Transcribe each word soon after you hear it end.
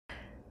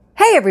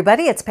Hey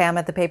everybody, it's Pam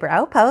at the Paper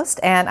Outpost,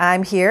 and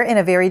I'm here in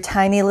a very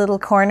tiny little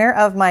corner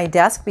of my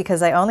desk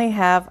because I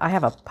have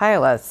a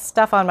pile of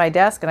stuff on my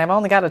desk and I've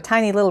only got a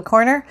tiny little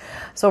corner.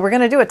 So we're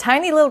going to do a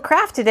tiny little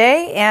craft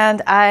today,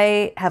 and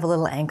I have a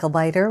little ankle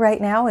biter right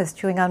now is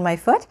chewing on my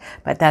foot,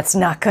 but that's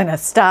not going to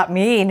stop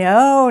me.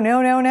 No.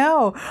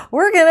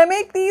 We're going to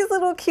make these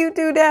little cute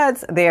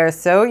doodads. They are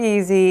so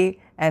easy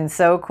and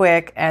so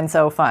quick and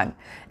so fun.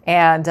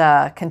 And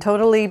can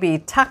totally be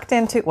tucked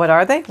into, what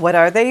are they? What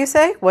are they, you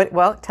say?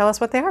 Well, tell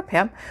us what they are,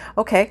 Pam.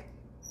 Okay,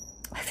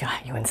 I feel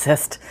like you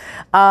insist.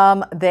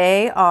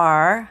 They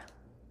are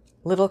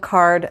little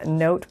card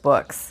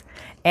notebooks.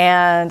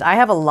 And I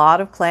have a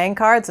lot of playing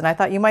cards, and I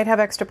thought you might have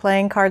extra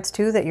playing cards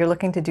too that you're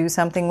looking to do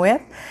something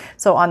with.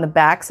 So on the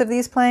backs of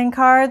these playing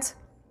cards,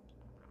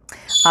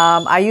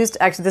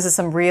 this is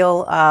some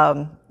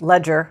real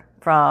ledger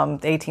from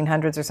the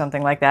 1800s or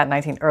something like that,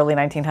 early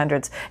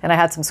 1900s. And I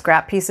had some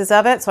scrap pieces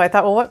of it. So I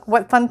thought, well,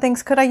 what fun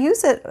things could I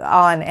use it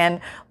on?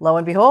 And lo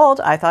and behold,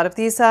 I thought of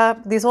these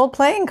old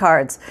playing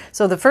cards.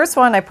 So the first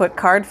one, I put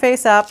card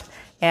face up,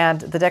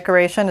 and the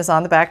decoration is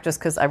on the back just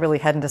because I really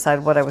hadn't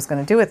decided what I was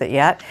going to do with it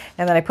yet.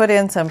 And then I put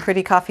in some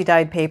pretty coffee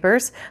dyed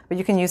papers, but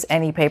you can use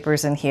any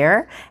papers in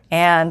here.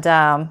 And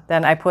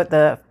then I put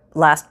the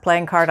last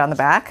playing card on the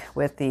back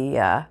with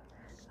the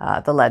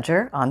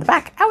ledger on the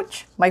back.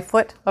 Ouch, my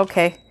foot.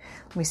 Okay.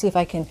 Let me see if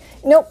I can.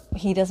 Nope,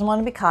 he doesn't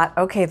want to be caught.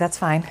 Okay, that's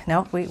fine.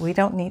 No, we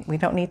don't need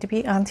to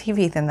be on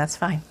TV. Then that's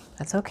fine.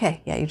 That's okay.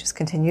 Yeah, you just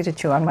continue to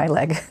chew on my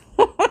leg.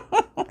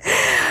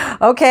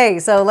 Okay,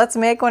 so let's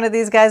make one of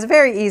these guys.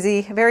 Very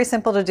easy, very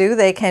simple to do.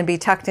 They can be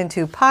tucked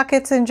into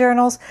pockets in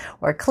journals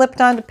or clipped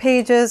onto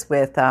pages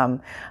with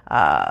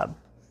a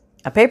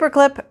paper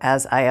clip,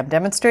 as I am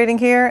demonstrating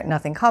here.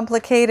 Nothing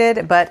complicated,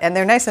 and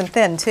they're nice and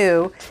thin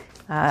too.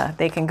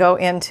 They can go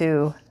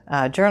into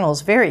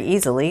journals very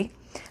easily.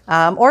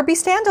 Or be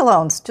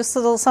standalones, just a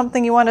little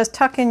something you want to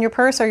tuck in your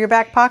purse or your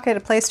back pocket, a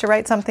place to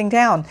write something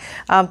down.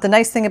 The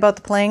nice thing about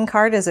the playing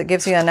card is it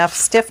gives you enough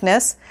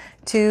stiffness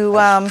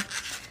to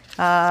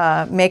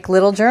make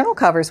little journal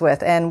covers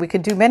with. And we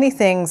could do many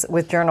things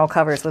with journal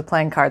covers with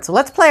playing cards. So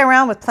let's play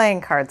around with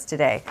playing cards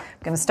today. I'm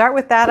going to start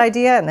with that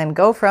idea and then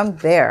go from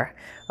there.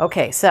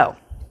 Okay, so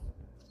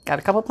got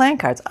a couple playing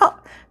cards. Oh,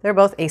 they're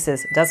both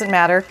aces. Doesn't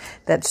matter.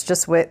 That's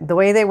just the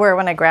way they were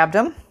when I grabbed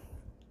them.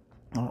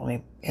 Let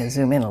me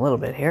zoom in a little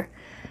bit here.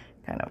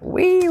 Kind of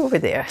way over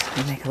there.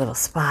 Make a little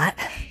spot.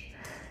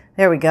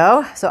 There we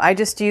go. So I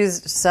just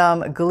used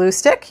some glue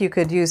stick. You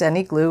could use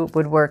any glue,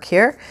 would work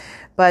here.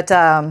 But,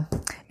 and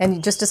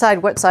you just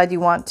decide what side you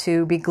want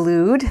to be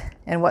glued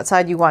and what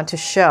side you want to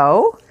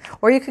show.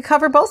 Or you could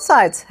cover both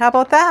sides. How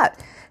about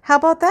that? How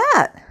about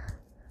that?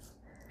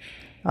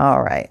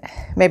 All right.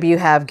 Maybe you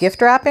have gift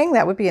wrapping.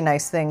 That would be a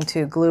nice thing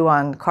to glue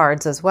on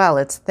cards as well.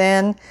 It's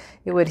thin.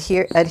 It would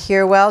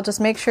adhere well.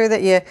 Just make sure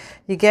that you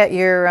get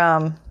your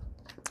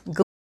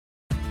glue.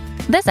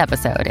 This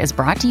episode is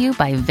brought to you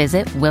by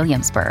Visit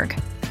Williamsburg.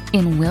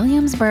 In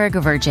Williamsburg,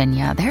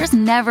 Virginia, there's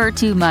never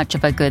too much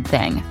of a good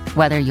thing.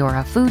 Whether you're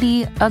a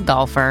foodie, a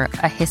golfer,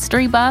 a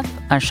history buff,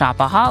 a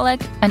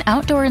shopaholic, an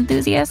outdoor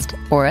enthusiast,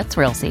 or a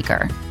thrill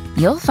seeker,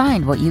 you'll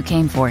find what you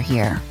came for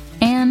here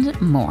and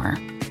more.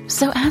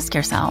 So ask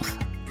yourself,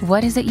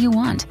 what is it you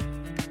want?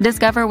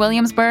 Discover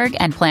Williamsburg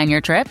and plan your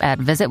trip at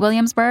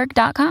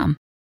visitwilliamsburg.com.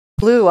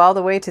 Glue all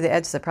the way to the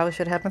edges. I probably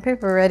should have my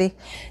paper ready.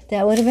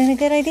 That would have been a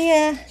good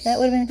idea.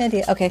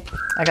 Okay,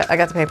 I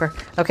got the paper.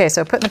 Okay,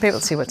 so putting the paper,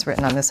 let's see what's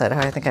written on this side.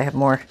 I think I have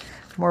more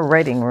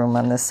writing room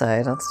on this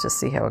side. Let's just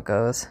see how it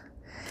goes.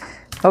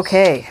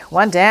 Okay,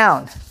 one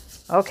down.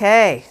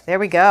 Okay, there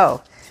we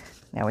go.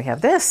 Now we have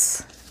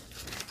this.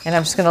 And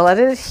I'm just going to let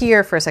it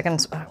adhere for a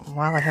second.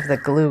 While I have the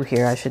glue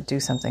here, I should do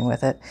something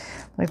with it.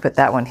 Let me put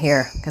that one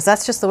here, because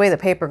that's just the way the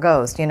paper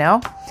goes, you know?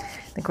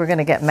 I think we're going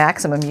to get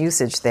maximum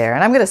usage there.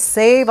 And I'm going to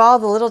save all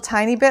the little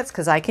tiny bits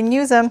because I can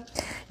use them.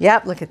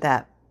 Yep, look at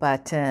that.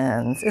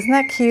 Buttons. Isn't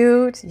that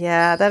cute?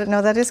 Yeah,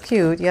 that is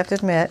cute. You have to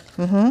admit.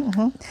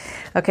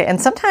 Okay, and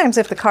sometimes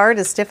if the card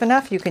is stiff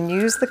enough, you can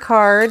use the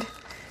card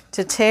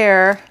to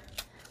tear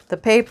the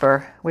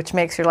paper, which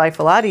makes your life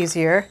a lot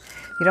easier.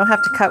 You don't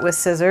have to cut with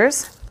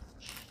scissors.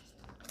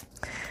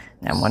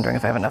 Now I'm wondering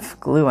if I have enough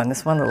glue on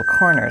this one little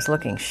corner. It's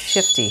looking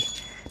shifty.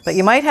 But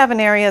you might have an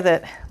area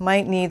that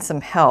might need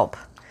some help.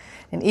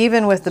 And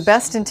even with the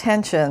best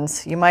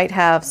intentions, you might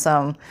have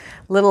some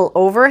little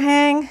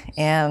overhang.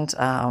 And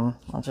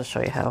I'll just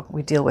show you how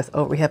we deal with,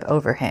 we have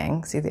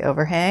overhang. See the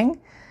overhang?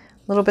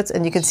 Little bits.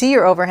 And you can see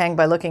your overhang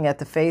by looking at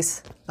the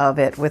face of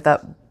it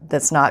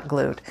that's not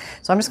glued.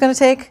 So I'm just going to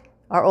take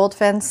our old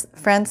friend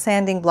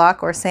sanding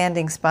block or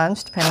sanding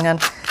sponge, depending on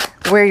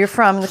where you're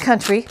from in the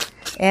country.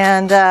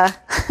 And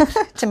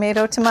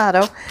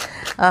tomato.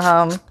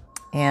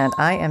 And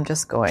I am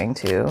just going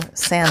to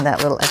sand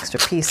that little extra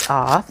piece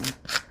off.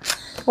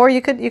 Or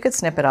you could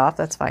snip it off.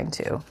 That's fine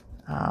too.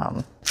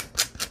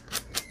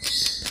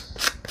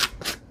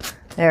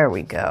 There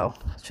we go.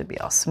 Should be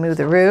all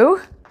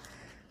smootheroo.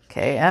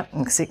 Okay, yep.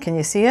 Can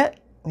you see it?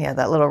 Yeah,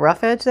 that little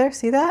rough edge there.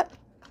 See that?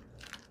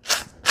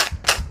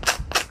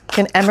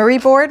 An emery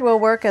board will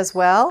work as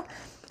well.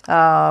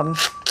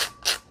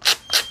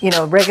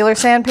 Regular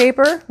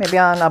sandpaper, maybe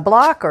on a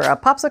block or a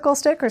popsicle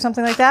stick or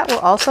something like that will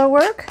also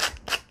work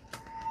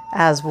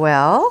as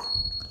well.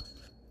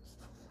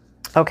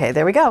 Okay,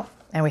 there we go.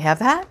 And we have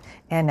that.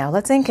 And now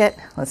let's ink it.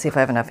 Let's see if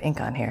I have enough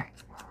ink on here.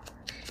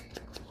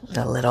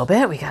 A little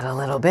bit. We got a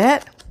little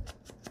bit.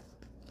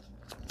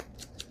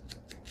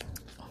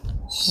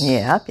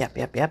 Yep.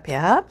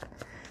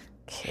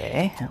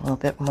 Okay, a little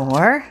bit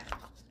more.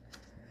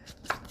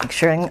 Make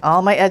sure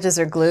all my edges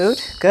are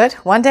glued. Good.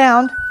 One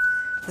down.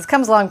 This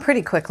comes along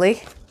pretty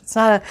quickly. It's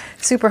not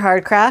a super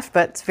hard craft,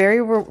 but it's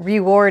very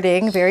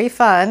rewarding, very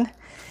fun.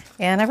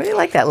 And I really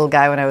liked that little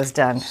guy when I was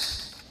done.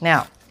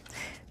 Now,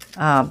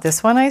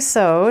 this one I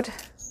sewed,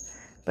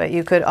 but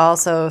you could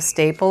also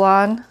staple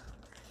on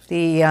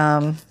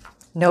the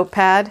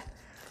notepad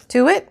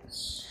to it,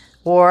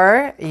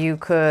 or you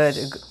could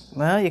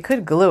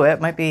glue it.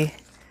 That might be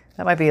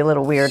a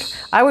little weird.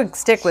 I would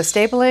stick with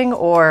stapling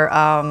or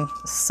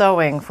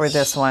sewing for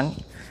this one.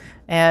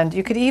 And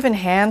you could even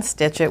hand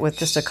stitch it with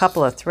just a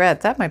couple of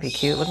threads. That might be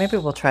cute. Well, maybe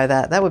we'll try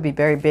that. That would be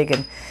very big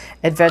and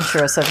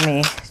adventurous of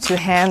me to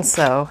hand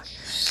sew.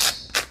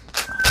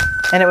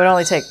 And it would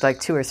only take like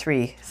 2 or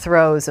 3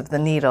 throws of the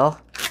needle.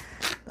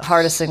 The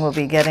hardest thing will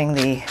be getting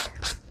the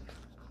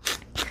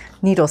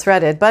needle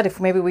threaded. But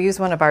if maybe we use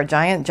one of our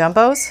giant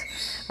jumbos,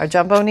 our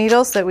jumbo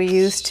needles that we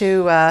use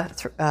to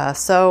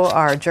sew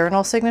our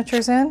journal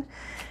signatures in,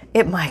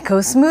 it might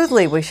go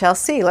smoothly. We shall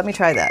see. Let me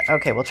try that.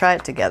 Okay, we'll try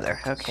it together.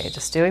 Okay,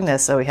 just doing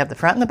this. So we have the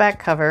front and the back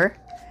cover.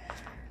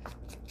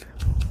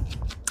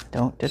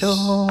 Oh,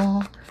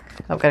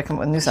 gotta come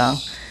up with a new song.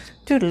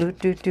 Okay,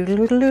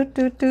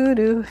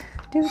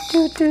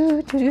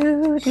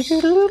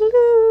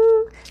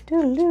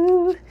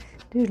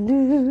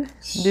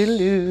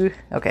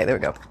 there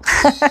we go.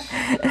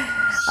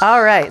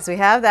 All right, so we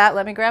have that.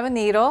 Let me grab a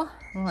needle.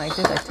 Oh, I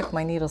took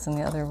my needles in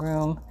the other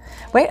room.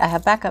 Wait, I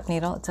have backup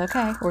needle. It's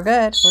okay. We're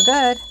good.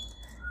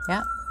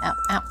 Yeah.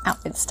 Ow.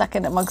 It's stuck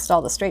in amongst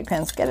all the straight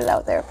pins. Get it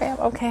out there, Pam.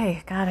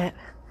 Okay, got it.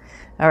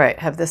 All right,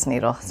 have this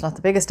needle. It's not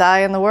the biggest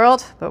die in the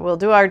world, but we'll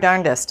do our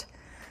darndest.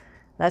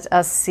 Let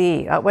us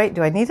see. Oh, wait,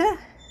 do I need it?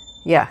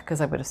 Yeah,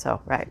 because I would have sewn.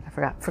 Right, I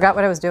forgot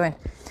what I was doing.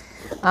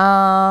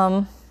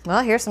 Well,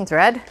 here's some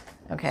thread.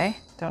 Okay,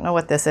 don't know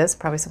what this is.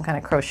 Probably some kind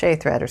of crochet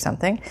thread or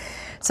something.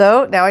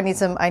 So now I need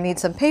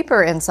some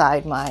paper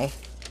inside my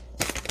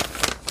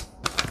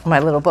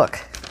little book.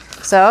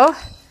 So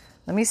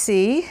let me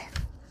see.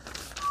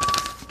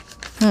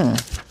 Let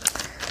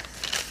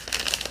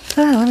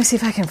me see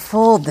if I can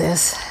fold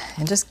this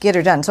and just get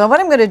her done. So what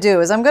I'm going to do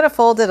is I'm going to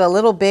fold it a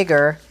little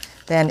bigger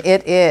than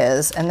it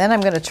is, and then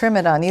I'm going to trim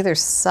it on either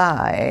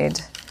side.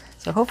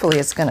 So hopefully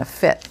it's going to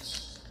fit.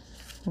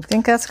 You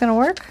think that's going to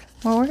work?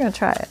 Well, we're going to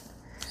try it.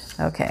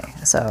 Okay,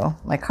 so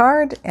my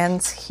card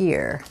ends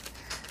here.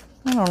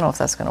 I don't know if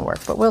that's going to work,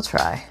 but we'll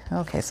try.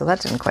 Okay, so that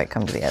didn't quite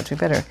come to the edge.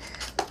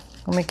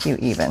 We'll make you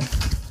even.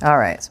 All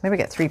right, so maybe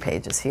get 3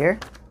 pages here.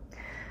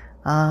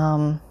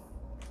 What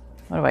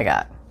do I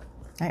got?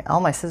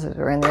 All my scissors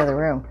are in the other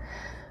room.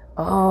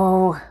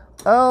 Oh,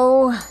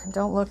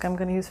 don't look. I'm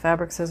going to use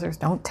fabric scissors.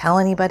 Don't tell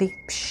anybody.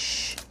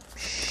 Shh.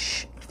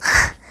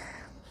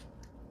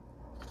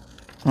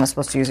 I'm not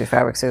supposed to use your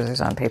fabric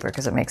scissors on paper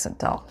because it makes it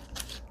dull.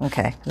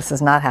 Okay, this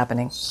is not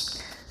happening.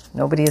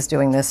 Nobody is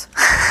doing this.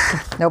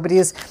 Nobody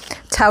is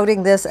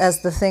touting this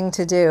as the thing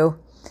to do.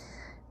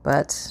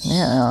 But,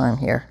 I'm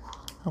here.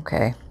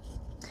 Okay.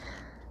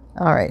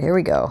 All right, here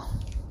we go.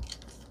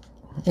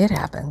 It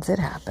happens.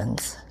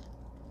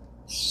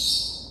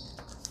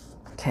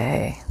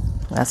 Okay,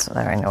 that's what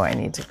I know I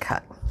need to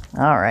cut.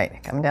 All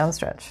right, coming down the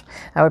stretch.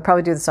 I would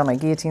probably do this on my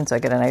guillotine so I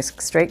get a nice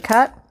straight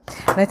cut.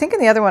 And I think in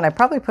the other one I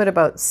probably put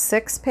about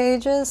 6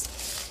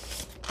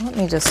 pages. Let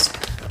me just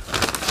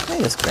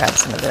grab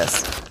some of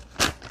this.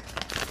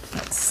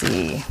 Let's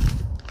see.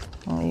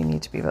 Well, you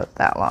need to be about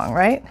that long,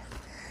 right?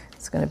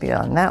 It's going to be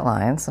on that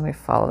line, so let me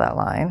follow that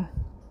line.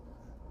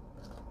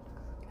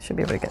 Should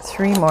be able to get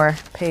 3 more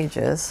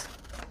pages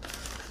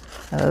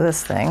out of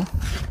this thing.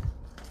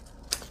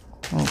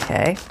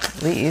 Okay,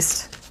 at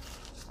least.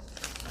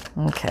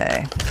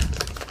 Okay.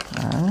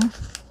 1,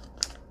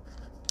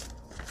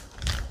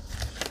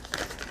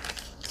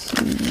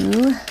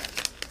 2.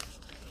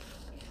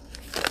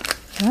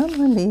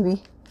 Come on,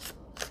 baby.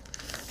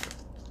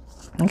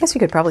 I guess you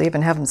could probably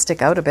even have them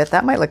stick out a bit.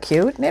 That might look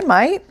cute. It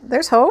might.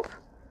 There's hope.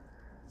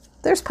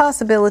 There's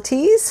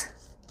possibilities.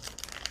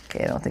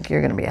 Okay, I don't think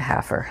you're going to be a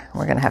halfer.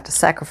 We're going to have to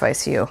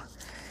sacrifice you.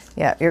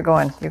 Yeah, you're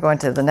going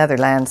to the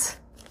Netherlands.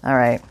 All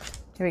right,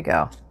 here we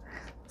go.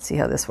 Let's see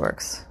how this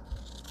works.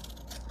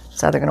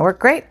 It's either going to work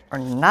great or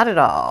not at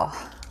all.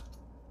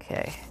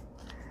 Okay.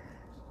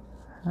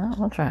 Well,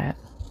 we'll try it.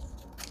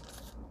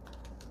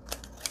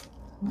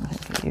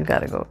 You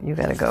gotta go. You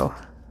gotta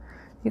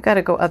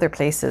go other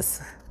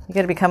places. You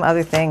gotta become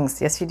other things.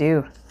 Yes, you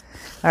do.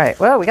 All right.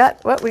 Well, we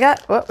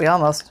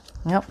almost.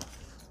 Yep.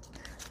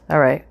 All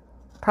right.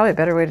 Probably a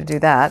better way to do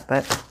that,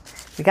 but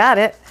we got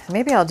it.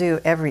 Maybe I'll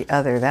do every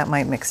other. That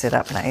might mix it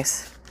up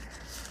nice.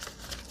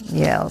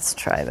 Yeah, let's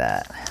try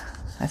that.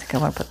 I think I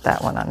want to put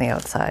that one on the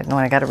outside. No,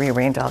 I got to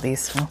rearrange all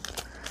these.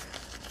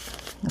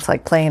 It's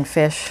like playing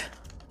fish,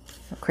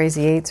 or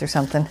crazy eights or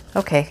something.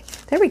 Okay,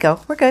 there we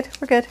go. We're good.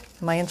 We're good.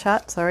 Am I in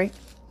shot? Sorry.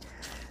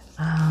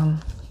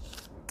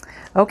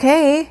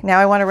 Okay, now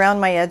I want to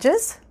round my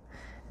edges.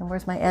 And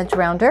where's my edge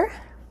rounder?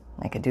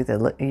 I could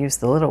use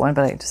the little one,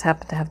 but I just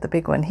happen to have the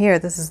big one here.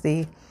 This is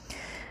the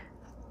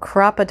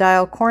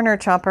Crocodile Corner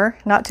Chomper,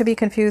 not to be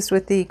confused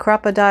with the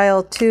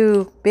Crocodile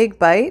 2 Big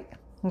Bite.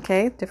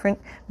 Okay, different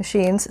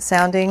machines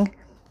sounding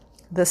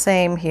the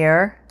same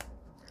here,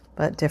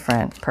 but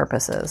different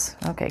purposes.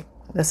 Okay,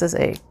 this is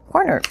a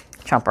corner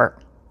chomper.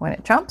 When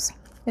it chomps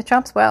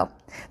well.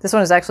 This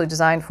one is actually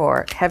designed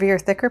for heavier,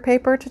 thicker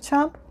paper to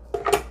chomp.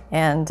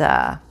 And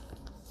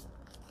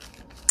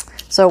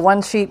so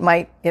one sheet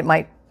might,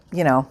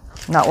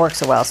 not work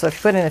so well. So if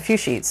you put in a few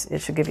sheets, it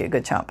should give you a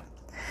good chomp.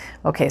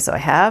 Okay, so I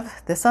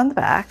have this on the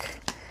back.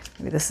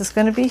 Maybe this is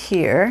going to be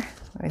here.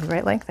 The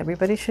right length.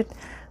 Everybody should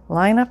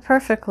line up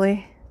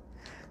perfectly.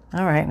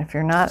 All right, and if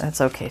you're not,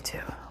 that's okay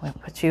too. We'll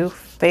put you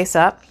face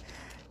up,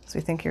 so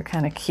we think you're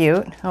kind of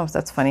cute. Oh,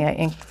 that's funny. I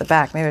inked the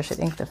back. Maybe I should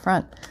ink the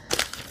front.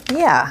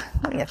 Yeah,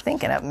 what are you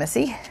thinking of,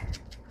 Missy?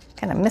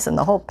 Kind of missing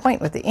the whole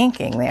point with the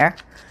inking there.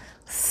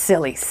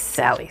 Silly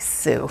Sally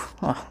Sue.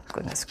 Oh,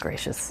 goodness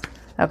gracious.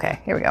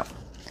 Okay, here we go.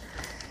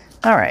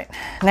 All right,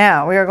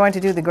 now we are going to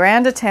do the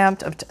grand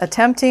attempt of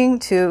attempting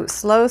to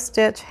slow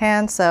stitch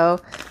hand sew.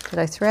 Did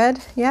I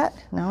thread yet?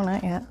 No,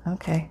 not yet.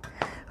 Okay.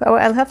 Oh,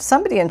 I'll have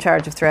somebody in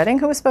charge of threading.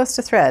 Who was supposed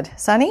to thread?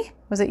 Sunny?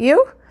 Was it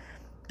you?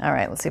 All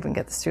right, let's see if we can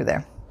get this through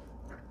there.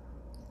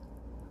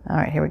 All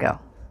right, here we go.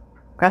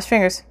 Cross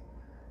fingers.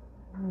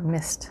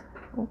 Missed.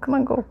 Oh, come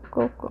on, go.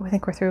 I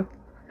think we're through.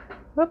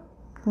 Whoop.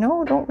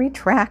 No, don't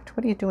retract.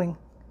 What are you doing?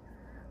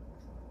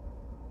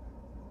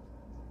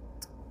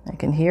 I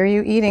can hear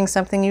you eating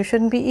something you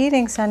shouldn't be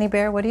eating, Sunny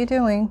Bear. What are you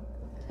doing?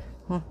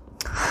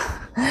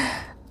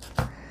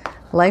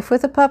 Life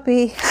with a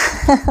puppy.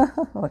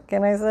 What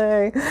can I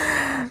say?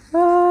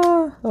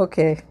 Oh,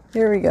 okay,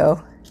 here we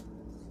go.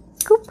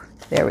 Scoop.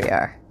 There we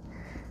are.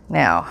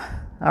 Now,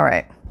 all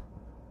right.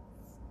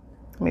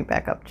 Let me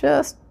back up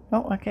just.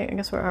 Oh, okay. I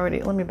guess we're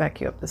already. Let me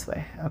back you up this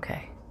way.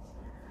 Okay.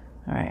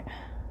 All right.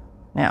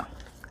 Now,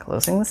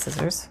 closing the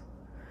scissors.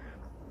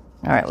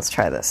 All right, let's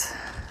try this.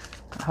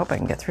 I hope I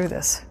can get through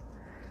this.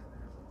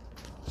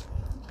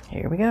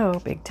 Here we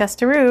go. Big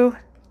testaroo.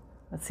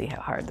 Let's see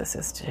how hard this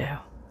is to do.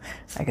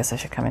 I guess I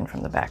should come in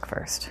from the back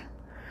first.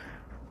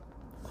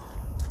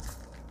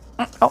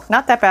 Oh,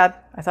 not that bad.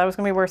 I thought it was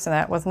going to be worse than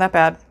that. Wasn't that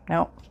bad.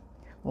 No.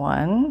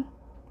 One.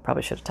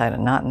 Probably should have tied a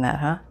knot in that,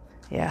 huh?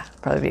 Yeah,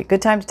 probably be a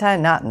good time to tie a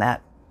knot in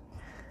that.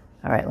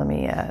 All right, let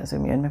me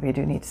zoom you in. Maybe I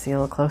do need to see a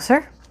little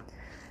closer.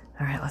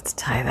 All right, let's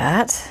tie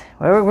that.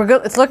 We're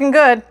good. It's looking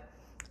good.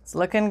 It's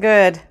looking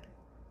good.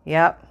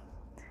 Yep.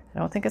 I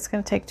don't think it's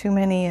going to take too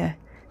many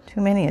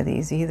of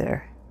these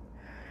either.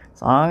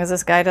 As long as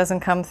this guy doesn't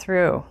come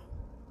through.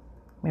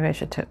 Maybe I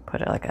should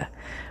put like a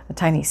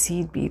tiny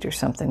seed bead or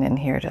something in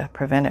here to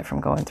prevent it from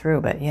going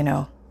through. But,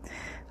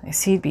 my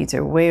seed beads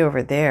are way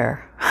over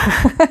there.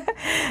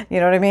 You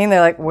know what I mean? They're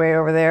like way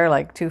over there,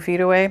 like 2 feet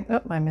away.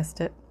 Oh, I missed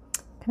it.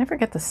 Can never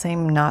get the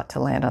same knot to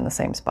land on the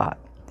same spot.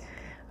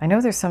 I know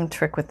there's some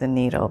trick with the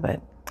needle,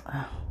 but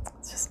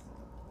it's just,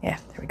 yeah,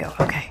 there we go.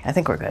 Okay, I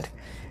think we're good.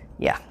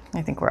 Yeah,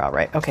 I think we're all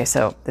right. Okay,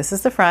 so this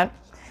is the front.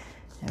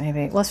 And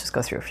maybe, let's just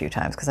go through a few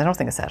times because I don't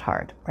think it's that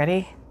hard.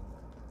 Ready?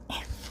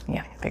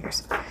 Yeah,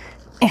 fingers.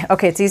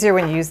 Okay, it's easier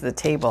when you use the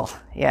table.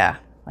 Yeah,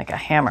 like a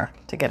hammer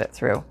to get it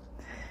through.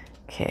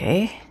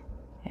 Okay,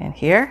 and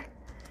here.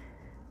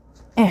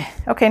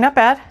 Okay, not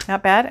bad,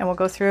 not bad. And we'll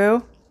go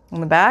through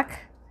in the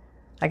back.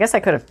 I guess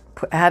I could have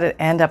had it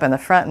end up in the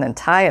front and then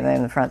tie it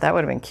in the front. That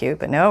would have been cute,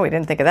 but no, we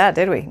didn't think of that,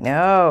 did we?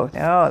 No,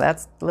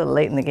 that's a little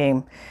late in the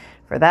game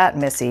for that,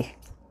 Missy.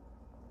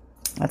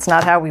 That's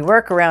not how we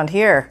work around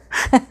here.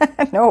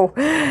 No.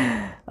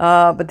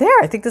 But there,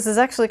 I think this is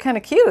actually kind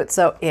of cute.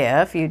 So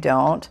if you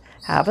don't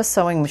have a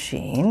sewing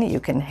machine, you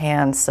can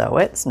hand sew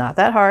it. It's not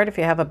that hard if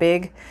you have a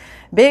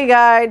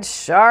big-eyed,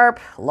 sharp,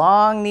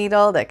 long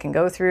needle that can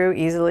go through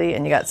easily,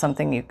 and you got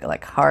something you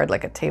like hard,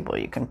 like a table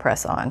you can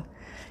press on.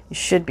 You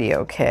should be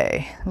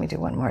okay. Let me do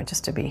one more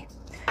just to be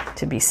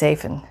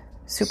safe and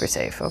super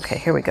safe. Okay,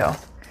 here we go.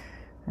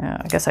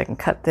 I guess I can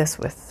cut this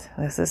with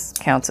this. This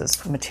counts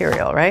as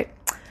material, right?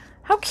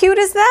 How cute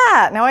is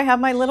that? Now I have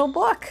my little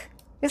book.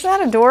 Is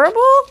that adorable?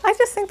 I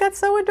just think that's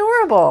so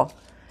adorable.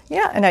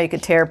 Yeah, and now you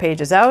could tear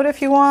pages out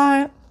if you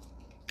want.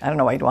 I don't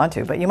know why you'd want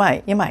to, but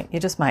you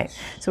just might.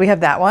 So we have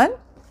that one.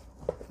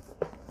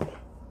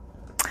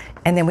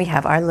 And then we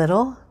have our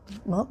little,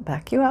 well,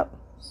 back you up.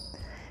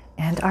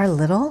 And our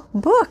little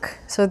book.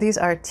 So these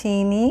are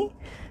teeny,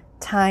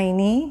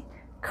 tiny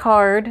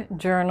card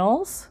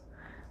journals.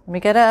 Let me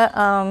get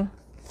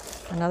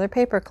another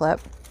paper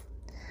clip.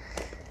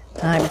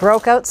 I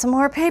broke out some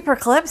more paper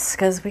clips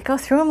because we go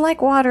through them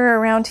like water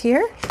around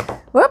here.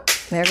 Whoop,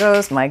 there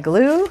goes my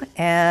glue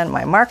and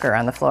my marker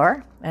on the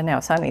floor. And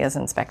now Sunny is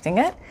inspecting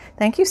it.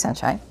 Thank you,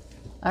 Sunshine.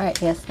 All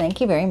right. Yes.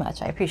 Thank you very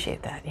much. I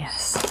appreciate that.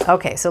 Yes.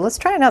 Okay. So let's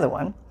try another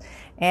one.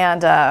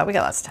 And we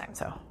got lots of time.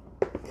 So,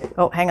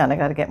 oh, hang on. I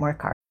got to get more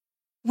cards.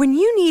 When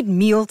you need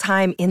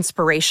mealtime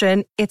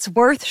inspiration, it's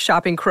worth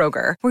shopping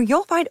Kroger, where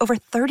you'll find over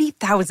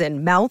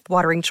 30,000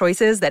 mouth-watering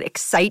choices that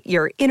excite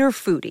your inner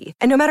foodie.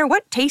 And no matter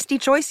what tasty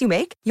choice you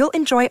make, you'll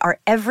enjoy our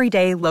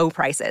everyday low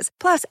prices,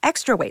 plus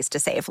extra ways to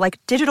save,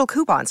 like digital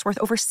coupons worth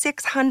over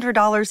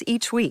 $600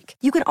 each week.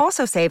 You can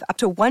also save up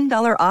to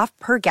 $1 off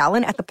per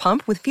gallon at the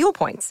pump with fuel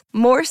points.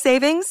 More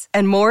savings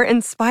and more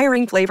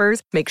inspiring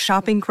flavors make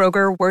shopping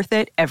Kroger worth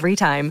it every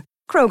time.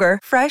 Kroger,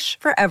 fresh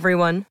for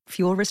everyone.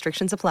 Fuel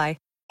restrictions apply.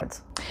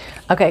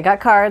 Okay, got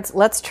cards.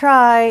 Let's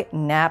try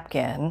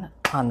napkin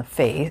on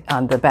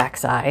the back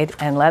side,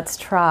 and let's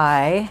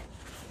try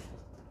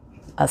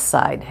a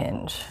side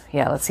hinge.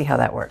 Yeah, let's see how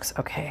that works.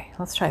 Okay,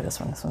 let's try this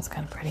one. This one's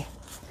kind of pretty. I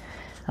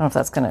don't know if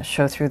that's going to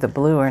show through the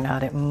blue or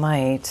not. It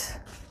might.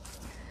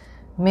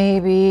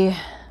 Maybe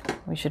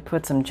we should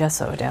put some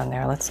gesso down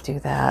there. Let's do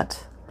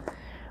that.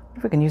 What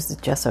if we can use the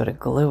gesso to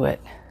glue it?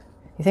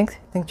 You think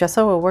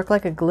gesso will work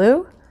like a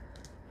glue?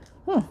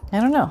 I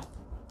don't know.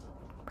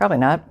 Probably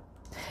not.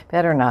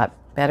 Better not.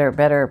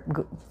 Better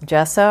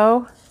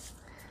gesso.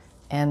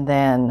 And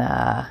then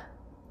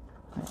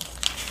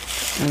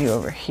you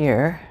over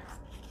here.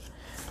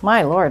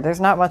 My Lord,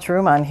 there's not much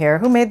room on here.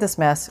 Who made this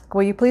mess?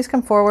 Will you please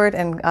come forward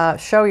and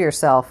show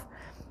yourself?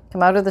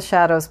 Come out of the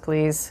shadows,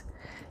 please,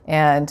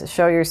 and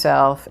show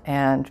yourself.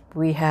 And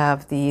we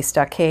have the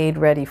stockade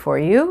ready for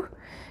you.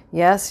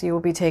 Yes, you will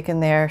be taken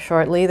there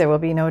shortly. There will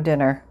be no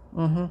dinner.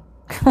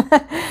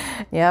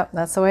 Yep,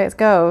 that's the way it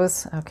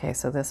goes. Okay,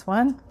 so this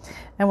one.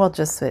 And we'll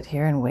just sit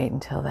here and wait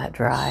until that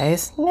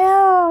dries.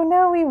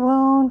 No, we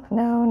won't.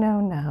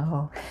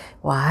 No.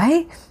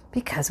 Why?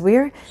 Because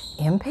we're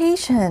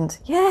impatient.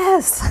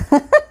 Yes.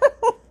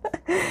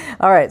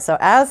 All right, so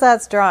as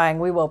that's drying,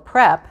 we will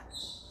prep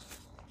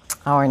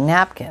our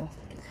napkin.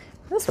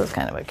 This was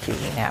kind of a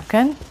cutie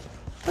napkin.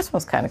 This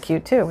one's kind of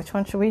cute too. Which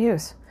one should we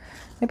use?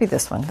 Maybe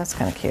this one. That's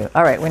kind of cute.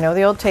 All right, we know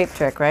the old tape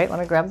trick, right? Let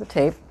me grab the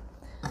tape.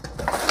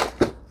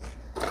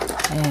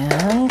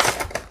 And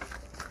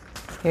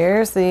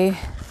here's the,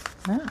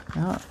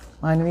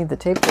 I need the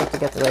tape trick to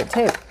get the right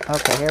tape.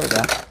 Okay, here we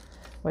go.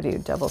 What do you,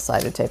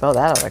 double-sided tape? Oh,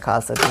 that ought to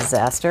cause a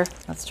disaster.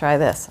 Let's try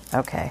this.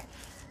 Okay.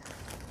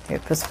 You're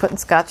just putting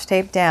Scotch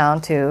tape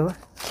down to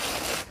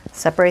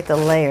separate the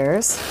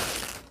layers.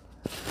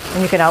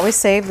 And you can always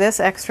save this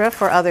extra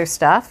for other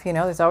stuff. You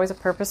know, there's always a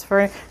purpose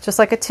for it. Just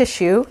like a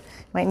tissue.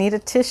 Might need a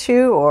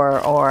tissue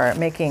or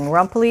making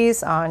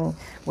rumplies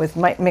with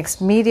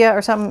mixed media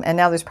or something. And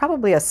now there's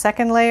probably a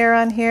second layer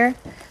on here.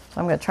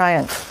 So I'm going to try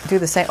and do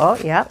the same. Oh,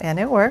 yeah, and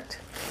it worked.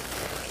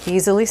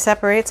 Easily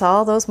separates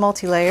all those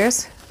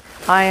multi-layers.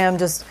 I am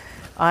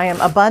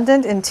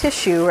abundant in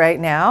tissue right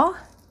now.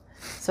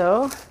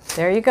 So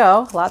there you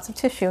go. Lots of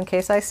tissue in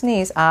case I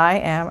sneeze. I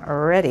am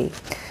ready.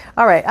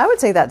 All right, I would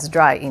say that's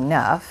dry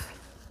enough.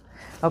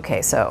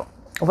 Okay, so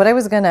what I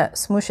was going to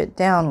smoosh it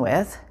down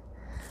with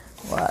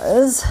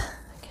was,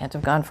 I can't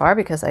have gone far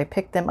because I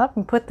picked them up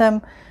and put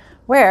them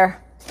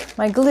where?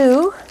 My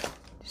glue. Did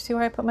you see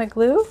where I put my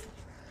glue?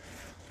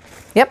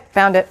 Yep,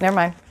 found it. Never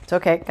mind. It's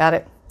okay. Got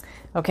it.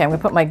 Okay, I'm going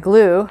to put my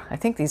glue. I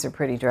think these are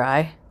pretty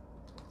dry.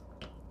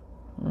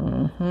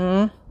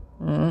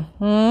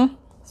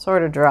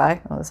 Sort of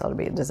dry. Oh, this ought to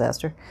be a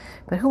disaster.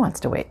 But who wants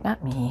to wait?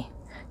 Not me.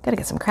 Got to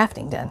get some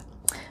crafting done.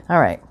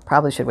 All right.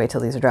 Probably should wait till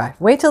these are dry.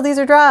 Wait till these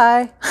are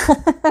dry.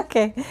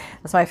 Okay.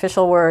 That's my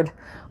official word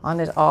on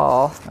it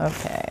all.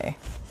 Okay.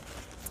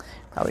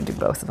 Probably do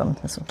both of them.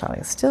 This one probably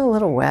is still a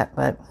little wet,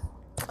 but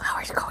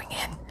we're going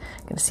in.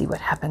 Gonna see what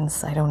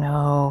happens. I don't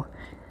know.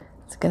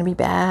 It's gonna be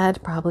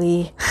bad,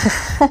 probably.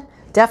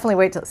 Definitely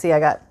wait till, see, I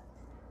got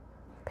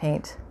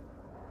paint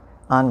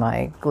on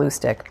my glue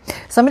stick.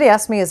 Somebody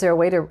asked me, is there a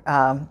way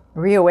to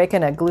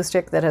reawaken a glue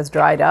stick that has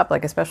dried up,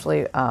 like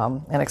especially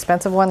an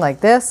expensive one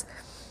like this?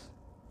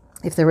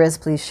 If there is,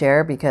 please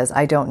share, because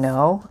I don't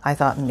know. I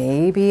thought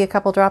maybe a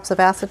couple drops of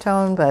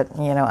acetone, but,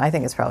 I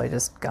think it's probably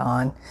just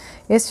gone.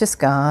 It's just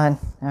gone.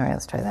 All right,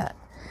 let's try that.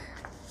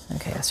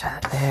 Okay, let's try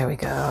that. There we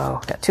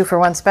go. Got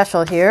 2-for-1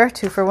 special here.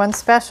 2-for-1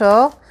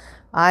 special.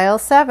 Aisle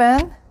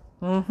 7.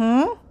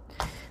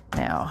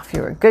 Now, if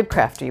you were a good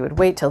crafter, you would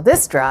wait till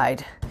this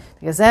dried,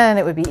 because then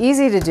it would be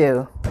easy to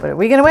do. But are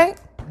we going to wait?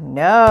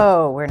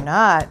 No, we're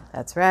not.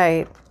 That's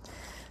right.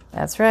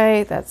 That's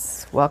right.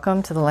 That's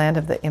welcome to the land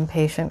of the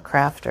impatient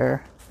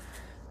crafter.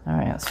 All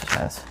right, let's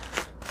try this.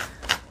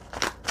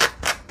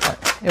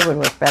 It would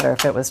work better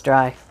if it was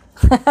dry.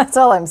 That's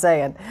all I'm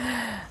saying.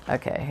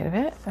 Okay, hit a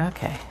bit.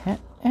 Okay.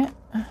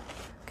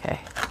 Okay.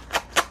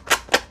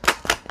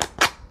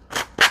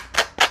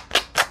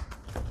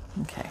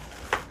 Okay.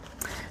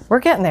 We're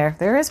getting there.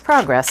 There is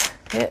progress.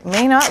 It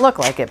may not look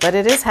like it, but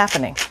it is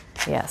happening.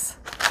 Yes.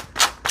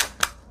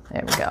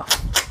 There we go.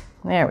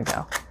 There we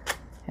go.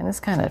 And this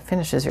kind of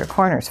finishes your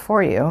corners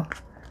for you.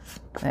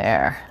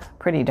 There.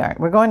 Pretty darn.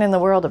 We're going in the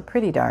world of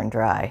pretty darn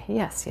dry.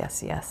 Yes.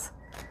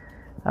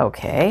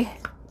 Okay.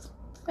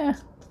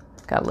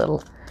 Got a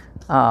little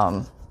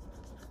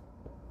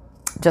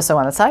gesso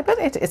on the side, but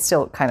it's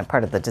still kind of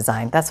part of the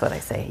design. That's what I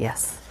say,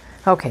 yes.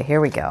 Okay,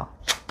 here we go.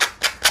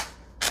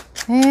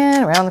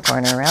 And around the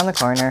corner, around the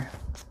corner.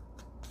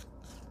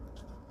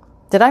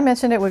 Did I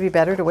mention it would be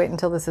better to wait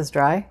until this is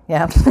dry?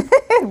 Yeah,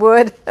 it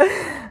would.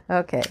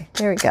 Okay,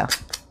 here we go.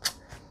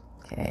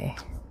 Okay,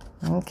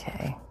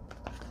 okay.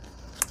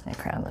 And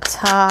around the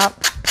top,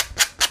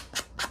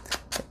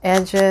 the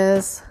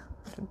edges.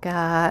 What we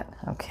got?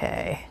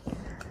 Okay.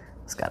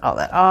 It's got all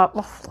that up.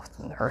 Oh, what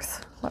on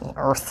earth? What on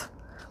earth?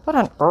 What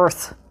on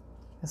earth?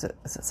 Is it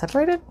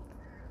separated?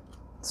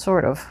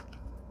 Sort of.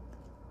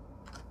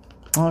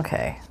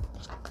 Okay.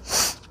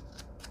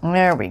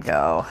 There we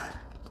go.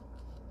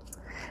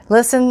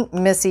 Listen,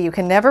 Missy, you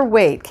can never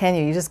wait, can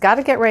you? You just got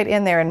to get right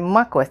in there and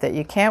muck with it.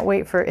 You can't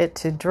wait for it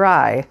to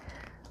dry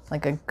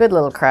like a good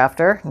little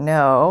crafter.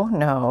 No,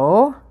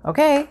 no.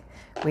 Okay.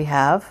 We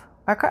have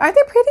our... Aren't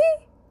they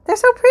pretty? They're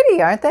so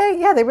pretty, aren't they?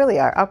 Yeah, they really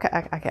are. Okay,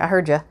 I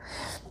heard you.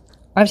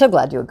 I'm so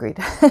glad you agreed.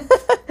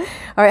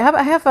 All right,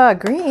 I have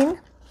green.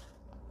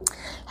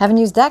 Haven't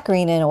used that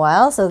green in a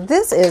while. So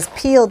this is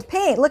peeled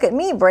paint. Look at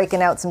me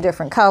breaking out some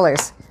different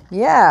colors.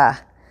 Yeah,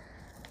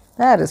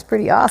 that is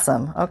pretty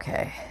awesome.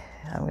 Okay,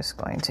 I'm just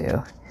going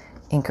to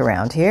ink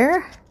around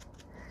here.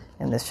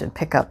 And this should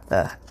pick up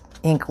the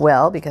ink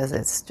well because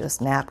it's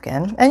just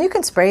napkin. And you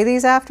can spray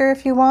these after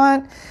if you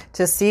want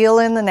to seal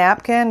in the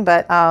napkin.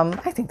 But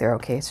I think they're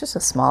okay. It's just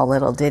a small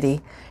little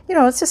ditty. You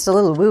know, it's just a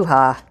little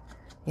woo-ha,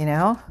 you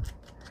know.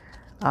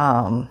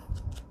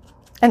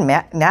 And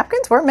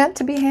napkins were meant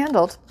to be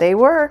handled. They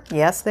were.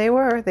 Yes, they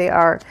were. They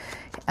are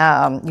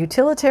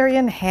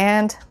utilitarian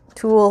hand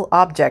tool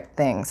object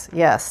things.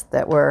 Yes,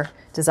 that were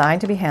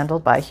designed to be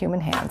handled by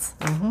human hands.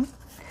 Mm-hmm.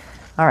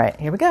 All right,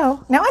 here we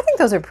go. Now, I think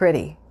those are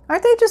pretty.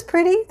 Aren't they just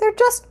pretty? They're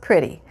just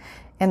pretty.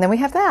 And then we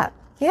have that.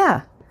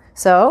 Yeah.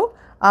 So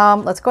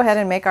let's go ahead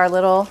and make our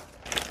little...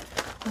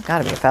 There's got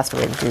to be a faster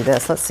way to do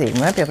this. Let's see. We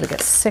might be able to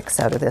get 6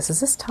 out of this. Is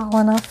this tall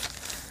enough?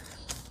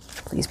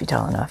 Please be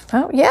tall enough.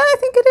 Oh, yeah, I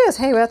think it is.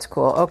 Hey, that's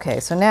cool. Okay,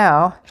 so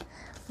now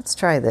let's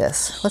try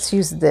this. Let's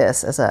use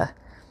this as a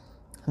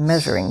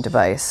measuring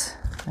device.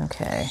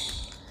 Okay.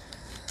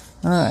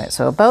 All right,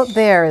 so about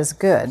there is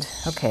good.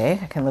 Okay,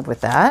 I can live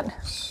with that.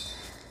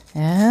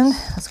 And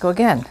let's go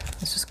again.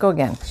 Let's just go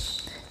again.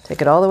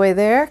 Take it all the way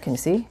there. Can you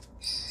see?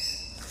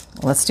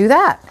 Let's do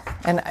that.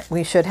 And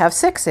we should have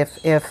 6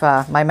 if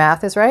my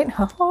math is right.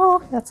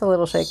 Oh, that's a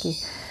little shaky.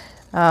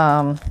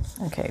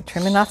 Okay,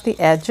 trimming off the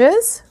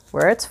edges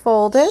where it's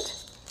folded,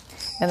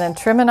 and then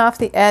trimming off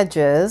the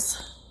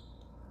edges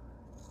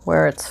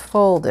where it's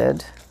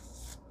folded.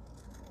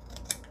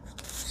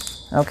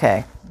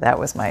 Okay, that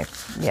was my,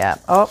 yeah.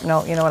 Oh,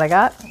 no, you know what I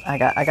got? I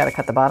got to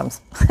cut the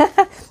bottoms.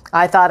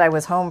 I thought I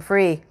was home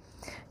free.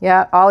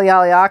 Yeah, ollie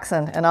ollie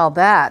oxen and all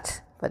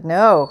that. But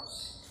no,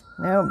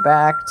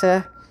 back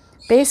to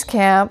base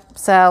camp,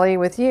 Sally,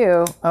 with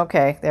you.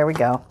 Okay, there we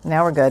go.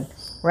 Now we're good.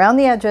 Around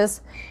the edges,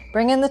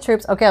 bring in the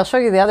troops. Okay, I'll show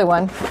you the other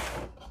one.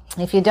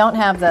 If you don't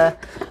have the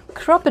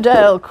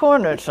crocodile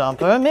corner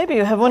chomper, maybe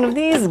you have one of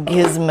these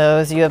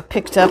gizmos you have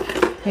picked up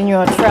in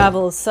your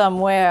travels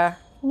somewhere.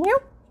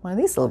 Yep, one of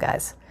these little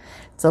guys.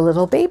 It's a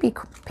little baby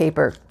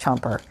paper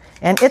chomper.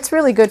 And it's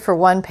really good for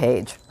 1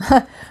 page.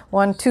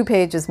 2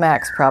 pages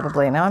max,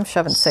 probably. Now I'm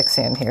shoving 6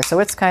 in here. So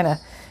it's kind of,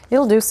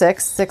 it'll do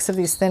 6 of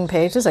these thin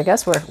pages. I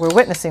guess we're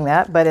witnessing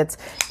that, but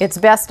it's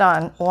best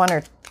on 1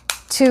 or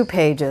 2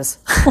 pages.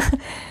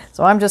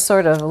 So I'm just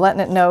sort of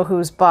letting it know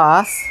who's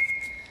boss.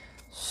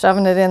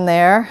 Shoving it in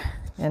there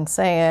and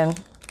saying,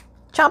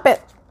 chomp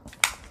it.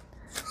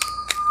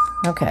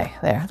 Okay,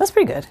 there. That's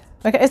pretty good.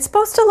 Okay, it's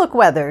supposed to look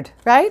weathered,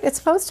 right? It's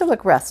supposed to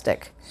look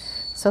rustic.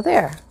 So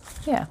there.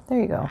 Yeah, there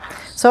you go.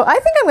 So I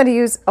think I'm going to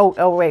use,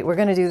 oh wait, we're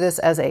going to do this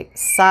as a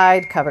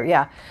side cover.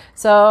 Yeah.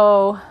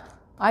 So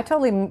I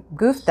totally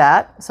goofed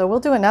that. So we'll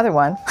do another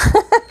one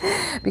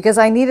because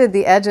I needed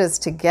the edges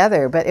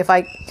together. But if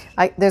I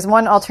there's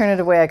one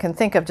alternative way I can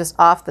think of just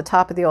off the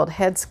top of the old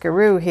head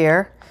skaroo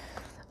here.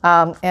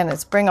 And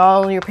it's bring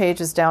all your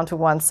pages down to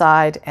one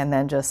side and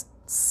then just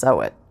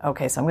sew it.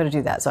 Okay, so I'm going to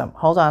do that. So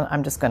hold on.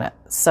 I'm just going to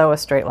sew a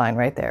straight line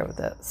right there with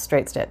a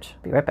straight stitch.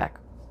 Be right back.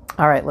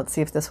 All right, let's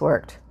see if this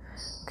worked.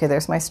 Okay,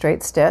 there's my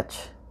straight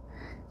stitch.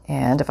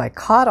 And if I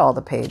caught all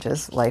the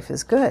pages, life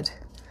is good.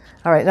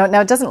 All right, now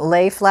it doesn't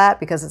lay flat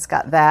because it's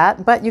got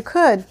that, but you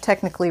could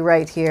technically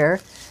right here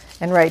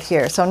and right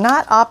here. So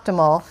not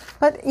optimal,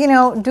 but you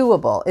know,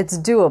 doable. It's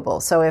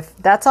doable. So if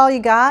that's all you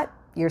got,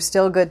 you're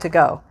still good to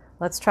go.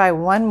 Let's try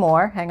one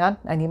more. Hang on,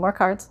 I need more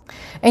cards.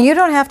 And you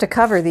don't have to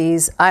cover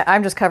these.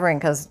 I'm just covering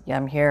because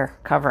I'm here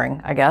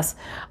covering, I guess.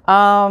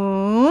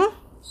 All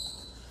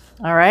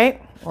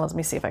right, well, let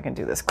me see if I can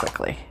do this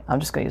quickly. I'm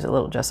just going to use a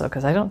little gesso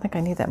because I don't think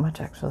I need that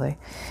much actually.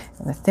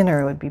 And the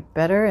thinner would be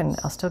better and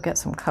I'll still get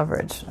some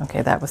coverage.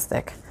 Okay, that was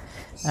thick.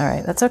 All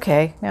right, that's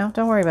okay. Now,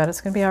 don't worry about it.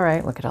 It's going to be all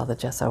right. Look at all the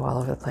gesso all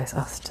over the place.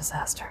 Oh, it's a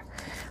disaster.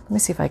 Let me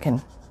see if I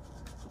can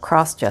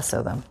cross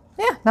gesso them.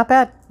 Yeah, not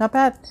bad, not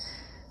bad.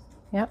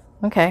 Yep,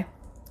 okay.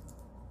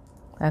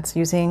 That's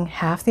using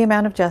half the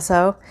amount of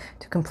gesso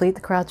to complete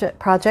the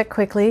project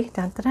quickly.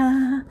 Dun, da,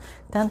 da,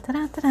 dun, da,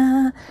 da, da,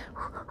 da.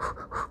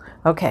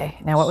 Okay,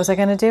 now what was I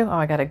going to do? Oh,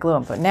 I got to glue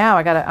them. But now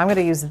I'm going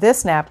to use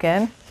this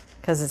napkin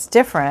because it's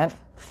different.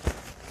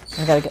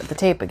 I got to get the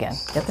tape again.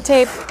 Get the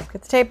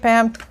tape,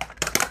 Pam.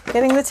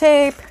 Getting the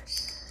tape.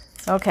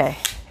 Okay,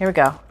 here we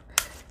go.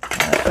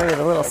 I'll show you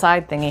the little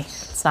side thingy.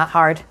 It's not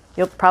hard.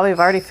 You'll probably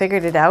have already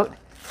figured it out.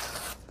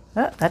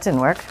 Oh, that didn't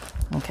work.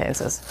 Okay,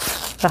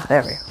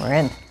 we're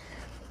in.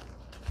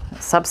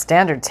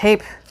 Substandard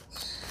tape.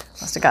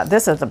 Must have got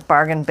this at the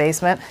bargain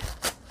basement.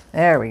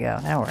 There we go.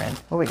 Now we're in.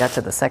 Oh, we got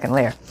to the second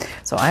layer.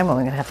 So I'm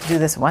only going to have to do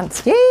this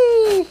once.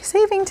 Yay!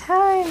 Saving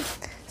time.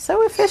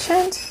 So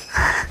efficient.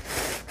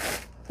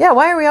 Yeah,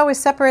 why are we always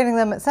separating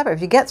them separate?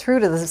 If you get through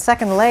to the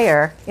second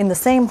layer in the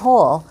same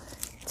hole,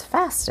 it's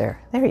faster.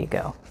 There you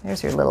go.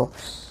 There's your little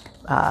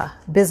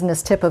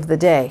business tip of the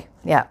day.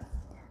 Yeah.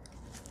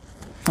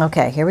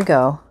 Okay, here we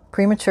go.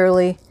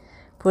 Prematurely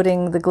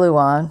putting the glue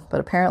on, but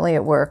apparently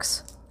it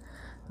works.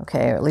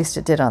 Okay, or at least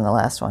it did on the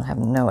last one. I have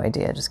no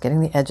idea. Just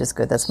getting the edges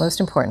good. That's most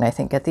important, I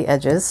think. Get the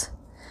edges.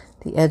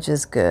 The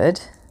edges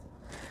good.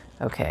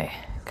 Okay,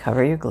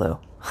 cover your glue.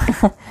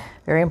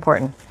 Very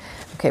important.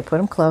 Okay, put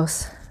them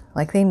close,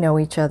 like they know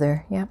each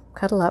other. Yep,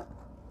 cuddle up.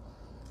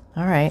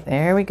 All right,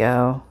 there we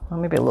go. Well,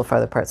 maybe a little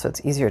farther apart so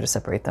it's easier to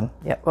separate them.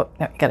 Yep, oh,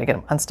 no, you got to get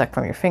them unstuck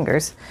from your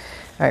fingers.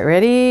 All right,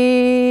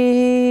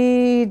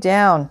 ready?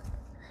 Down.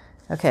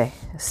 Okay,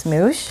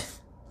 smoosh.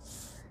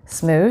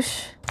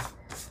 Smoosh.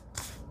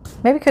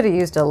 Maybe could have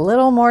used a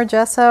little more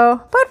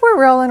gesso, but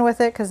we're rolling with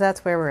it because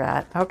that's where we're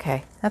at.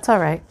 Okay, that's all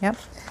right. Yep.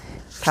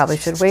 Probably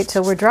should wait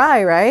till we're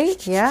dry,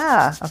 right?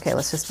 Yeah. Okay,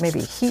 let's just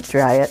maybe heat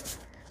dry it.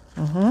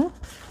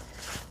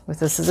 With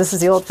this is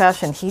the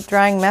old-fashioned heat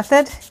drying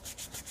method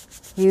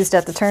used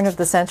at the turn of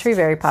the century.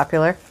 Very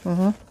popular.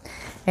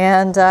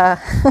 And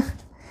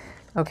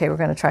okay, we're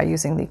going to try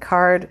using the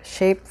card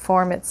shape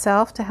form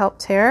itself to help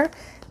tear.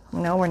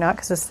 No, we're not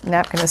because this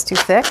napkin is too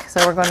thick.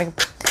 So we're going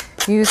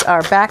to use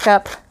our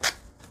backup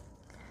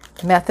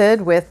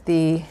method with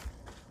the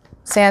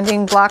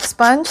sanding block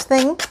sponge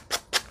thing.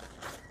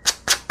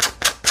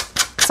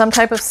 Some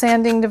type of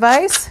sanding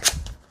device.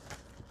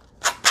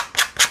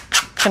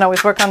 Can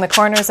always work on the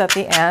corners at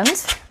the end.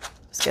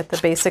 Just get the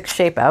basic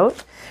shape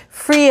out.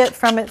 Free it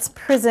from its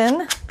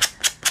prison.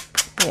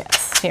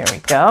 Yes, here we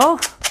go.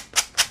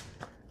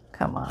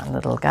 Come on,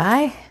 little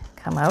guy.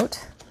 Come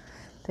out.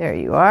 There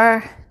you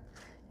are.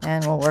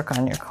 And we'll work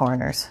on your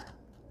corners.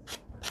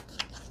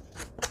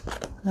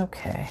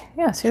 Okay,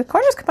 yeah, see the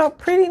corners come out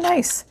pretty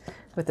nice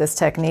with this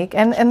technique.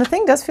 And the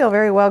thing does feel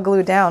very well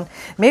glued down.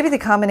 Maybe the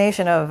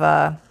combination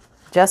of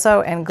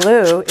gesso and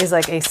glue is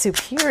like a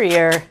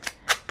superior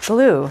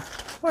glue.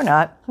 Or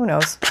not, who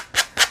knows.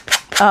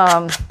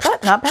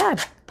 But not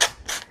bad.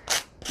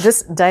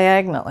 This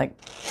diagonal, like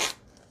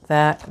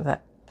that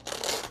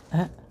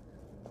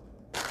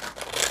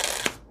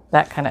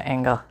kind of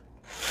angle,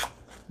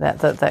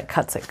 that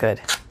cuts it good.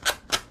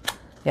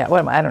 Yeah,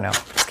 I don't know.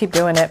 Just keep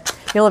doing it.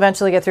 You'll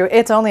eventually get through.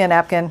 It's only a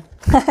napkin.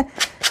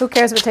 Who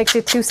cares if it takes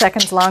you 2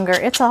 seconds longer?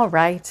 It's all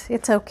right.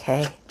 It's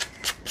okay.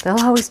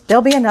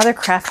 There'll be another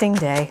crafting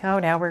day. Oh,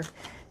 now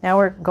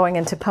we're going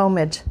into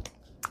poemage.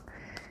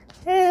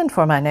 And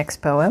for my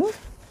next poem.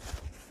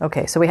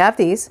 Okay, so we have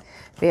these.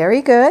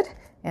 Very good.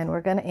 And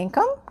we're going to ink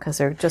them because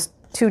they're just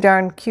too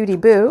darn cutie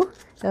boo.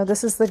 So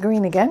this is the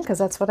green again because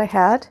that's what I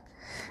had.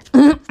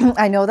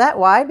 I know that.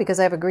 Why? Because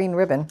I have a green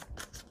ribbon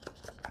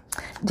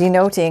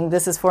denoting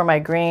this is for my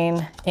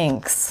green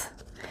inks.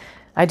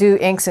 I do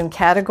inks in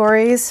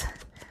categories,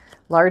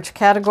 large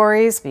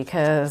categories,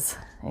 because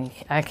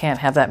I can't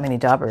have that many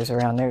daubers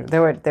around there.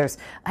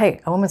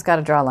 Hey, a woman's got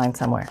to draw a line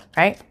somewhere,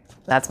 right?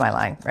 That's my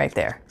line right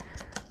there.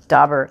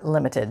 Dauber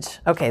Limited.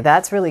 Okay,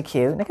 that's really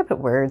cute. And I could put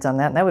words on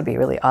that, and that would be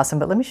really awesome.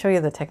 But let me show you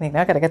the technique.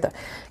 Now I got to get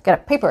a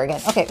paper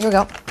again. Okay, here we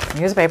go.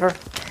 Here's a paper.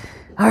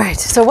 All right,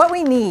 so what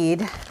we need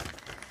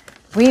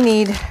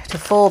to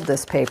fold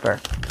this paper.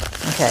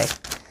 Okay,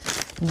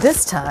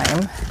 this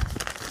time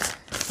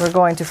we're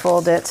going to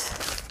fold it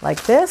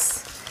like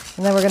this,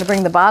 and then we're going to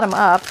bring the bottom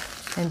up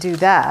and do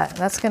that. And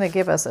that's going to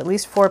give us at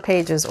least 4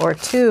 pages or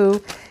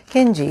 2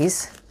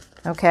 hinges.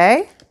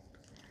 Okay,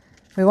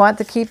 we want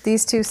to keep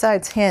these 2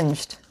 sides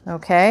hinged.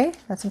 Okay,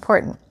 that's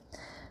important.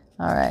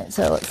 All right,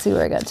 so let's see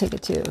where I got to take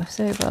it to.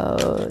 Say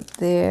about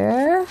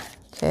there.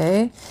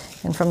 Okay,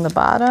 and from the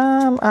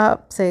bottom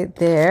up, say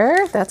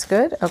there. That's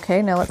good.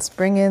 Okay, now let's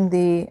bring in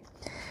the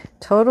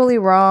totally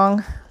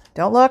wrong.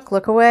 Don't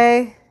look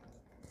away.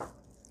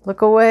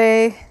 Look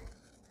away.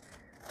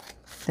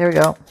 There we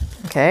go.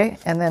 Okay,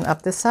 and then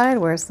up this side,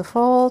 where's the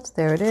fold?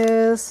 There it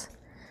is.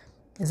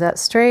 Is that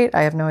straight?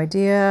 I have no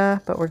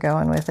idea, but we're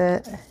going with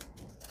it.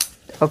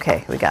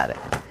 Okay, we got it.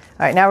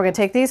 All right, now we're going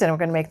to take these and we're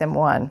going to make them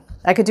 1.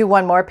 I could do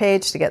 1 more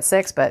page to get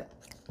 6, but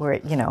we're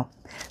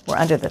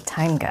under the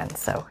time gun.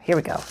 So here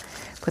we go.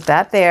 Put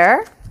that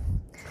there.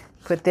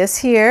 Put this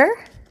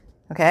here.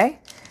 Okay.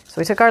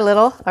 So we took our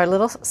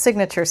little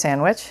signature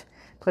sandwich,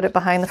 put it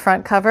behind the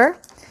front cover,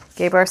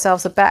 gave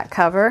ourselves a back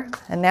cover,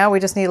 and now we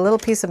just need a little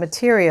piece of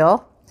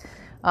material.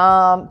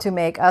 to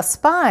make a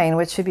spine,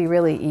 which should be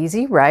really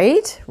easy,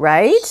 right?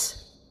 Right?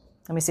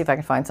 Let me see if I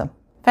can find some.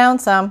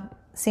 Found some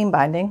seam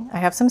binding. I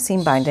have some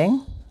seam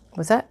binding.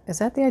 Is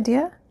that the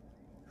idea?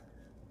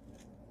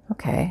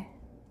 Okay.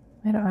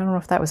 I don't know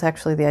if that was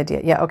actually the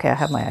idea. Yeah, okay, I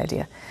have my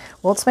idea.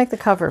 Well, let's make the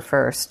cover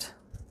first.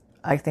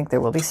 I think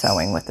there will be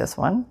sewing with this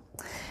one.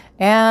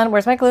 And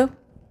where's my glue?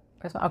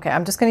 Okay,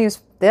 I'm just going to use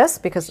this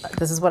because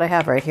this is what I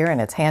have right here,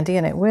 and it's handy,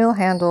 and it will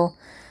handle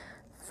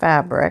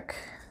fabric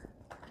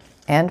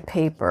and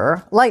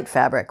paper. Light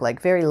fabric,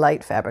 like very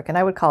light fabric. And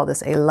I would call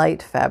this a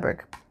light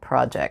fabric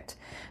project.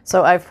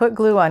 So I've put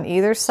glue on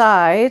either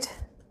side,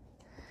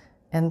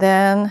 and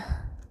then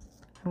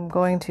I'm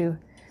going to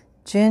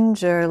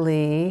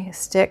gingerly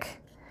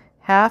stick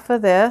half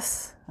of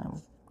this,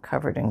 I'm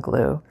covered in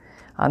glue,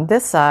 on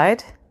this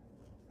side.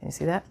 Can you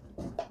see that?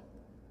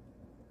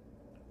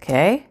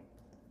 Okay.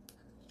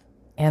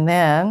 And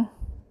then,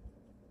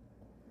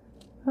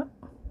 all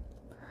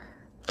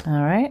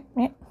right,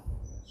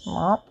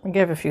 well,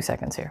 give it a few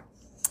seconds here.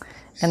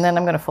 And then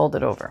I'm going to fold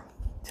it over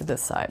to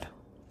this side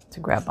to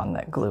grab on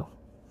that glue.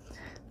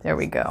 There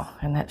we go.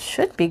 And that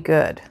should be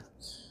good.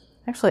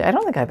 Actually, I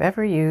don't think I've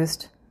ever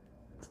used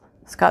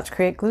Scotch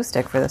Create glue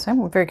stick for this.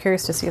 I'm very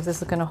curious to see if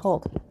this is going to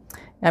hold.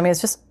 I mean,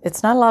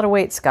 it's not a lot of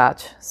weight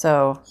Scotch,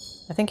 so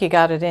I think you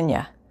got it in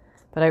you.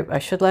 But I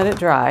should let it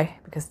dry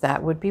because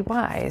that would be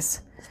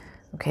wise.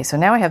 Okay, so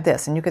now I have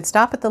this, and you could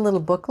stop at the little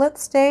booklet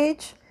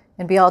stage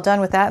and be all done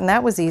with that, and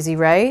that was easy,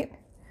 right?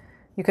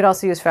 You could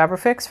also use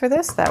Fabrifix for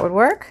this. That would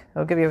work.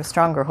 It'll give you a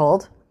stronger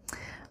hold.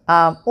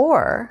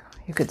 Or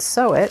you could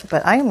sew it,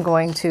 but I am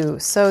going to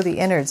sew the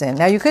innards in.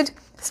 Now, you could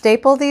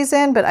staple these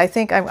in, but I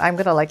think I'm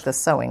going to like the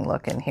sewing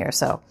look in here,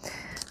 so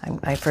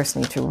I first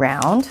need to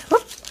round.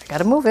 Whoop, I got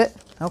to move it.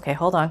 Okay,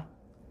 hold on.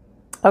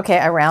 Okay,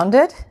 I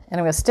rounded, and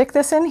I'm going to stick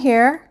this in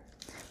here.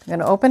 I'm going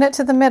to open it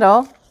to the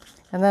middle,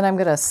 and then I'm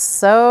going to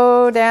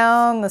sew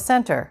down the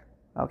center.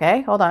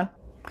 Okay, hold on.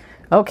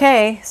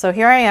 Okay, so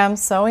here I am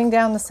sewing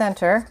down the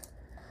center.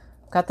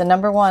 Got the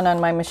number 1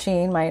 on my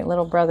machine, my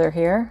little brother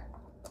here.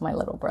 My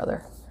little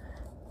brother.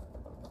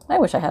 I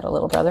wish I had a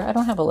little brother. I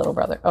don't have a little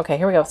brother. Okay,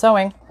 here we go.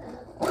 Sewing.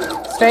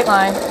 Straight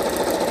line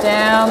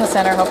down the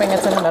center, hoping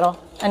it's in the middle.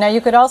 And now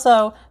you could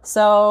also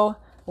sew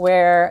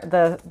where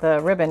the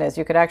ribbon is.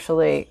 You could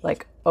actually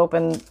like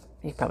open,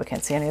 you probably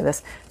can't see any of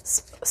this,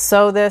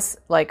 sew this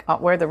like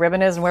where the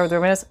ribbon is and where the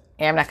ribbon is.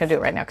 Yeah, I'm not going to do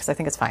it right now because I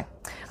think it's fine.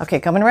 Okay,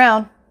 coming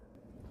around.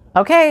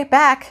 Okay,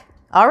 back.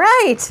 All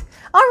right.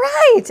 All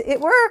right. It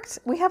worked.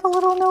 We have a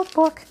little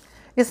notebook.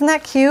 Isn't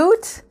that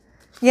cute?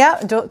 Yeah,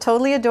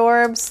 totally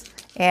adorbs.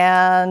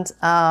 And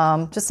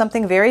just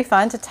something very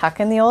fun to tuck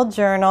in the old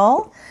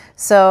journal.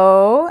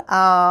 So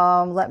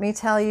let me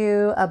tell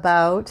you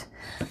about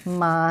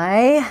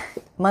my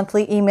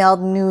monthly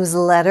emailed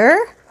newsletter.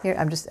 Here,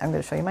 I'm going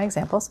to show you my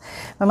examples.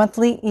 My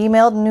monthly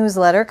emailed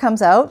newsletter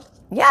comes out,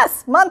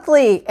 yes,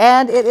 monthly,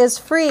 and it is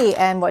free.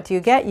 And what do you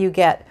get? You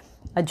get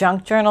a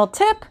junk journal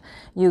tip.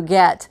 You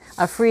get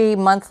a free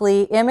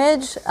monthly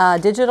image,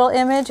 digital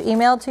image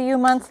emailed to you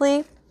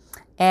monthly.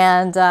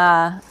 And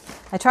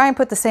I try and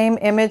put the same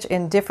image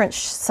in different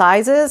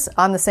sizes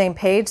on the same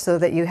page so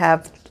that you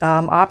have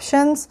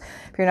options.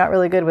 If you're not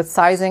really good with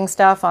sizing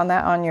stuff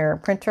on your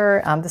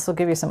printer, this will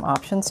give you some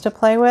options to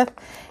play with.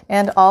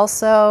 And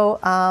also,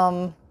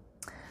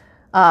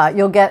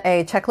 you'll get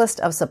a checklist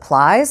of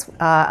supplies.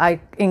 I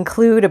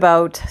include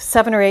about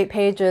 7 or 8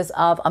 pages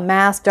of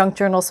amassed junk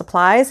journal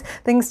supplies,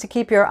 things to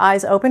keep your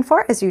eyes open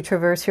for as you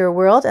traverse your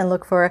world and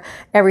look for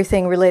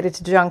everything related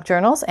to junk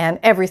journals. And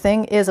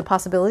everything is a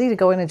possibility to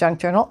go in a junk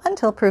journal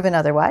until proven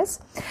otherwise.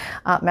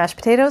 Mashed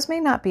potatoes may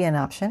not be an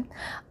option.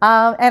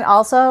 And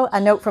also a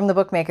note from the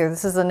bookmaker.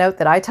 This is a note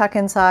that I tuck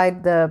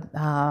inside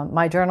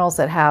my journals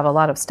that have a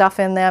lot of stuff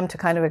in them to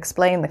kind of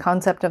explain the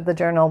concept of the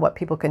journal, what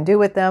people can do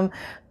with them,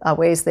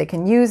 ways they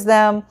can use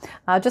them,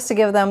 just to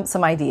give them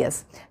some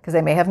ideas because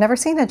they may have never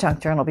seen a junk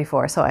journal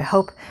before. So I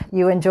hope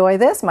you enjoy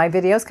this. My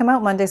videos come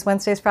out Mondays,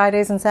 Wednesdays,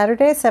 Fridays, and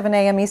Saturdays, 7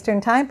 a.m.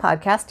 Eastern Time,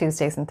 podcast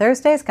Tuesdays and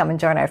Thursdays. Come and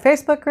join our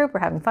Facebook group. We're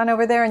having fun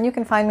over there, and you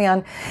can find me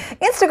on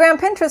Instagram,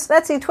 Pinterest,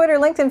 Etsy, Twitter,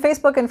 LinkedIn,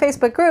 Facebook, and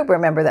Facebook group.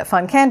 Remember that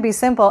fun can be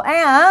simple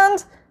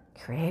and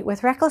create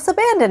with reckless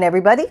abandon,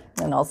 everybody.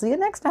 And I'll see you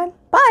next time.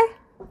 Bye.